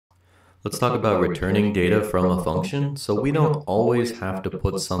Let's talk about returning data from a function. So we don't always have to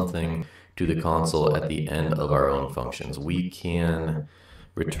put something to the console at the end of our own functions. We can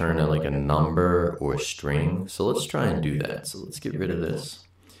return like a number or a string. So let's try and do that. So let's get rid of this.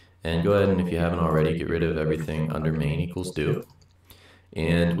 And go ahead and, if you haven't already, get rid of everything under main equals do.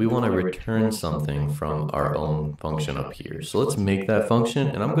 And we want to return something from our own function up here. So let's make that function,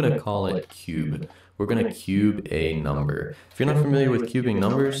 and I'm going to call it cube. We're going to cube a number. If you're not familiar with cubing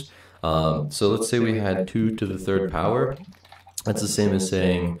numbers, so let's say we had 2 to the third power. That's the same as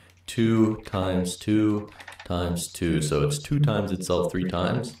saying 2 times 2 times 2. So it's 2 times itself 3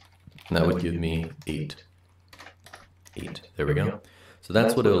 times, and that would give me 8. 8. There we go. So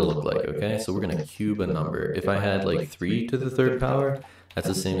that's what it'll look like, okay? So we're going to cube a number. If I had like 3 to the third power, that's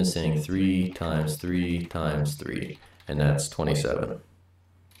the same as saying 3 times 3 times 3, and that's 27. All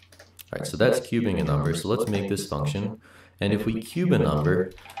right, so that's cubing a number. So let's make this function. And if we cube a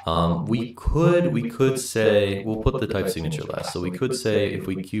number, we could say, we'll put the type signature last. So we could say if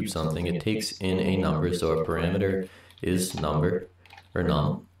we cube something, it takes in a number. So our parameter is number or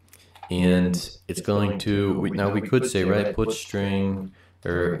num. And it's going to, now we could say, right, put string,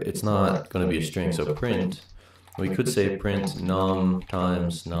 or it's not going to be a string, so print. We could say print num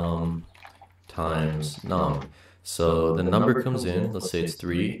times num times num. So the number comes in, let's say it's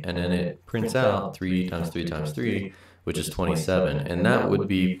 3, and then it prints out 3 times 3 times 3, which is 27. And that would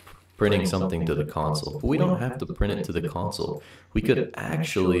be printing something to the console. But we don't have to print it to the console. We could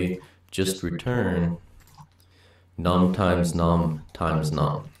actually just return num times num times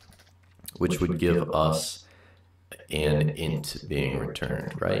num, which would give us an int being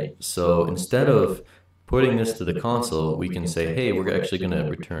returned, right? So instead of putting this to the console, we can say, hey, we're actually going to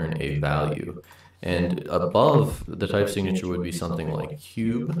return a value. And above the type signature would be something like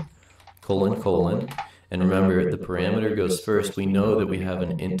cube, colon, colon. And remember, the parameter goes first. We know that we have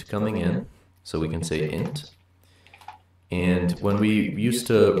an int coming in, so we can say int. And when we used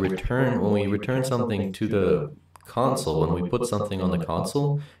to return, when we return something to the console, when we put something on the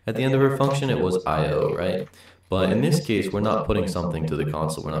console, at the end of our function, it was IO, right? But in this case, we're not putting something to the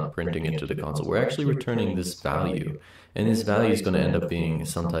console. We're not printing it to the console. We're actually returning this value. And this value is going to end up being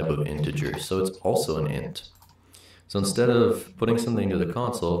some type of integer. So it's also an int. So instead of putting something to the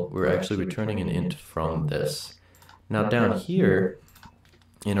console, we're actually returning an int from this. Now down here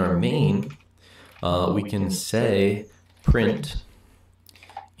in our main, we can say print,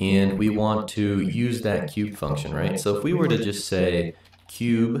 and we want to use that cube function, right? So if we were to just say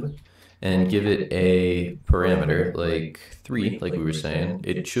cube and give it a parameter like 3, like we were saying,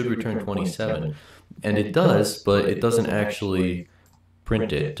 it should return 27. And it does, but it doesn't actually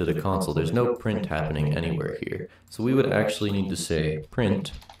print it to the console. There's no print happening anywhere here. So we would actually need to say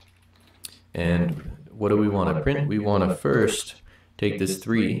print. And what do we want to print? We want to first take this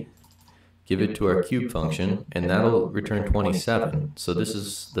 3, give it to our cube function, and that'll return 27. So this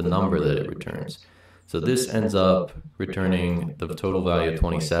is the number that it returns. So this ends up returning the total value of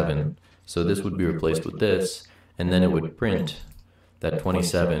 27. So this would be replaced with this, and then it would print that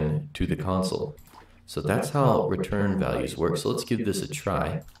 27 to the console. So that's how return values work. So let's give this a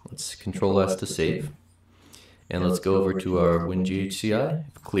try. Let's Control S to save. And let's go over to our WinGHCI,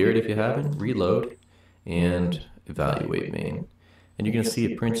 clear it if you haven't, reload, and evaluate main. And you're going to see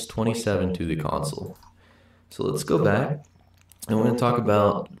it prints 27 to the console. So let's go back, and we're going to talk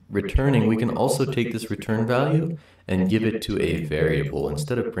about returning. We can also take this return value and give it to a variable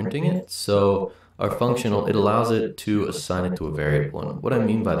instead of printing it. So our function, it allows it to assign it to a variable. And what I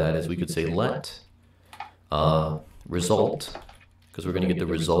mean by that is we could say let result, because we're going to get the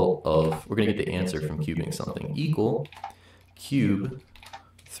result of, we're going to get the answer from cubing something, equal cube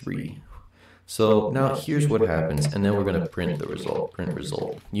 3. So now here's what happens, and then we're going to print the result, print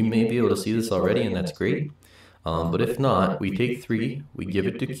result. You may be able to see this already, and that's great. But if not, we take 3, we give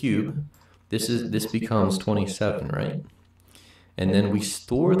it to cube. This becomes 27, right? And then we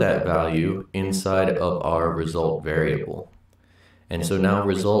store that value inside of our result variable. And so now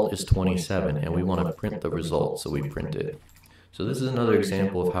result is 27, and we want to print the result, so we print it. So this is another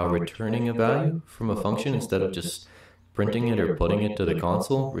example of how returning a value from a function, instead of just printing it or putting it to the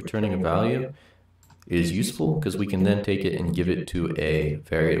console, returning a value is useful because we can then take it and give it to a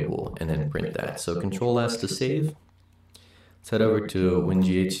variable and then print that. So Control S to save. Let's head over to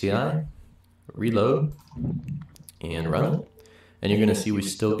WinGHCI, reload, and run it. And you're going to see we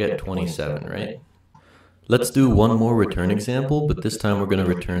still get 27, right? Let's do one more return example, but this time we're going to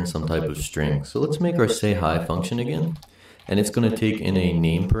return some type of string. So let's make our say hi function again, and it's going to take in a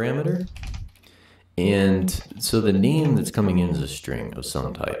name parameter. And so the name that's coming in is a string of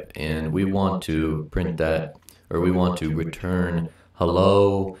some type, and we want to print that, or we want to return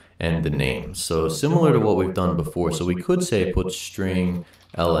hello, and the name. So similar to what we've done before. So we could say put string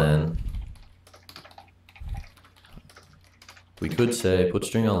ln. We could say put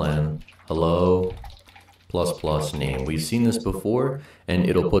string ln hello plus plus name. We've seen this before, and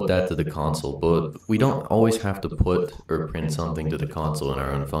it'll put that to the console, but we don't always have to put or print something to the console in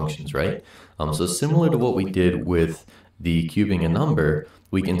our own functions, right? So similar to what we did with the cubing a number,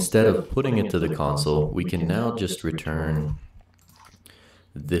 we can, instead of putting it to the console, we can now just return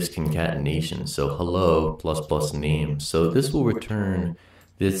this concatenation. So hello plus plus name. So this will return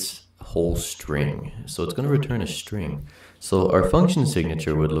this whole string. So it's going to return a string. So our function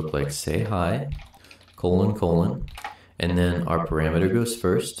signature would look like say hi, colon, colon, and then our parameter goes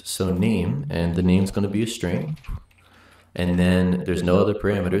first, so name, and the name's going to be a string. And then there's no other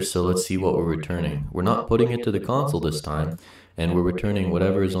parameters, so let's see what we're returning. We're not putting it to the console this time, and we're returning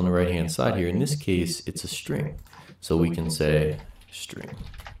whatever is on the right-hand side here. In this case, it's a string. So we can say string.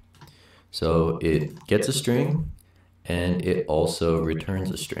 So it gets a string, and it also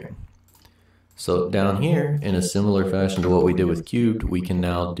returns a string. So down here, in a similar fashion to what we did with cubed, we can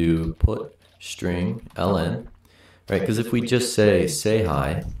now do put string ln, right? Because if we just say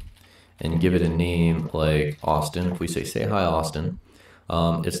hi and give it a name like Austin, if we say hi Austin,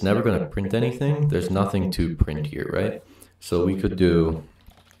 it's never going to print anything. There's nothing to print here, right? So we could do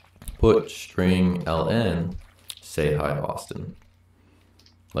put string ln say hi Austin,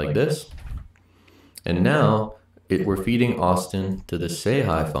 like this. And now we're feeding Austin to the say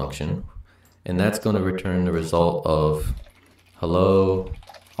hi function, and that's going to return the result of hello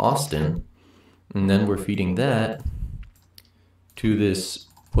Austin. And then we're feeding that to this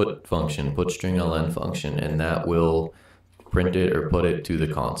put function, put string ln function, and that will print it or put it to the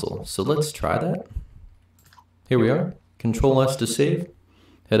console. So let's try that. Here we are. Control S to save.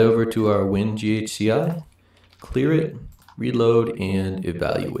 Head over to our WinGHCI, clear it, reload, and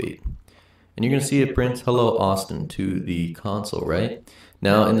evaluate. And you're going to see it prints hello Austin to the console, right?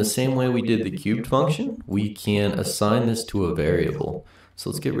 Now, in the same way we did the cubed function, we can assign this to a variable. So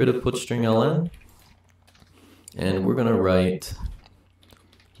let's get rid of put string ln, and we're going to write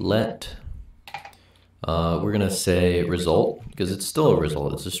let, we're going to say result, because it's still a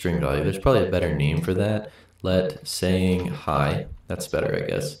result, it's a string value. There's probably a better name for that. Let saying hi, that's better I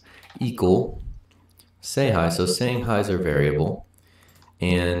guess, equal say hi. So saying hi is our variable,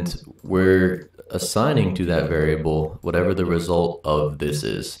 and we're assigning to that variable whatever the result of this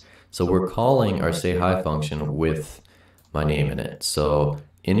is. So we're calling our say hi function with my name in it. So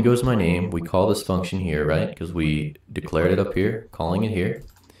in goes my name. We call this function here, right? Because we declared it up here, calling it here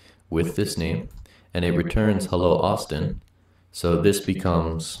with this name, and it returns hello Austin. So this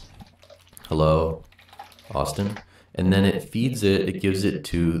becomes hello Austin, and then it feeds it, it gives it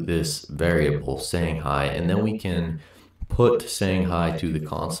to this variable saying hi, and then we can put saying hi to the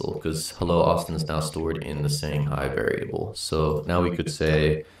console because hello Austin is now stored in the saying hi variable. So now we could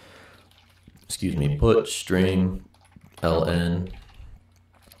say, put string ln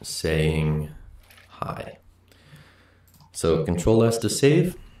saying hi. So Control S to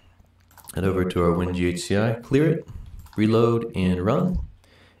save, head over to our WinGHCI, clear it, reload, and run,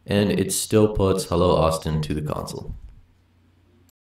 and it still puts hello Austin to the console.